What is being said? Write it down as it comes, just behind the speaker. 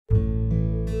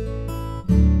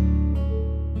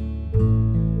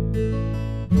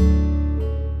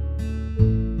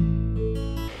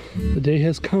The day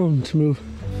has come to move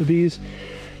the bees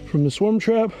from the swarm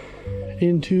trap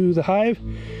into the hive.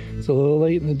 It's a little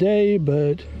late in the day,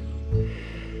 but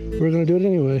we're gonna do it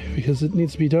anyway because it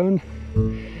needs to be done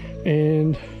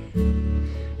and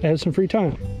I have some free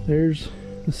time. There's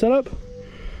the setup.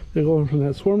 They're going from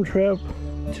that swarm trap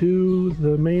to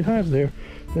the main hive there.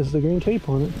 There's the green tape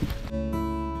on it.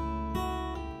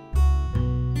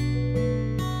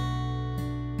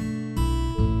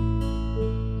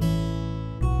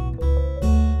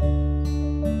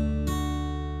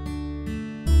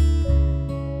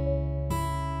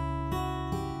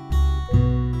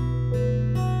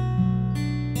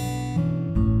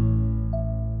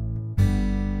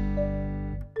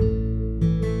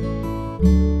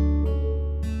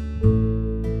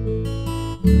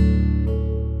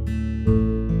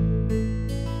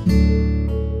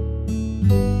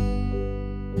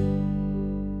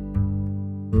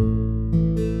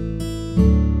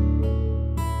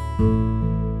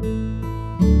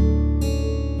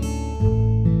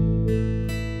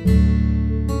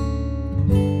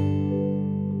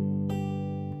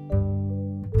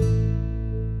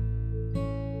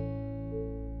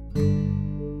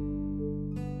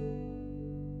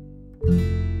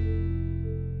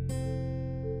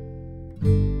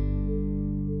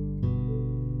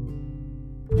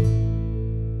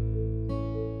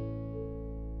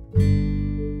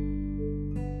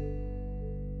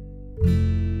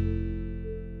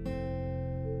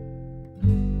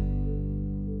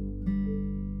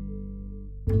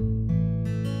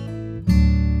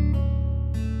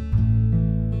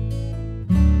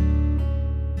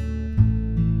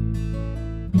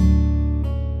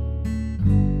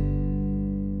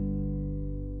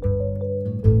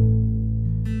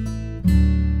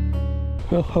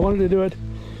 Well, I wanted to do it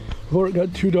before it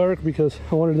got too dark because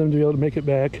I wanted them to be able to make it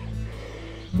back,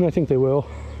 and I think they will.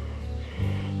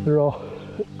 They're all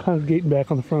congregating back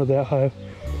on the front of that hive,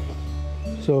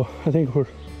 so I think we're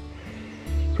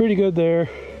pretty good there.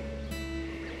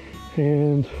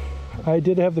 And I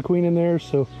did have the queen in there,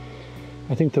 so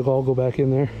I think they'll all go back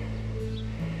in there.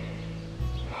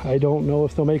 I don't know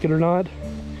if they'll make it or not.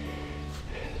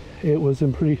 It was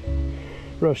in pretty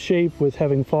rough shape with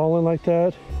having fallen like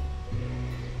that,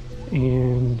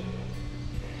 and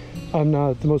I'm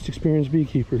not the most experienced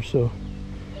beekeeper, so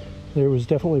there was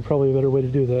definitely probably a better way to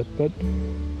do that, but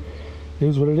it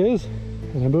is what it is,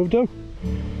 and I moved them.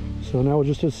 So now we'll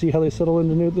just have to see how they settle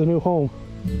into the new home.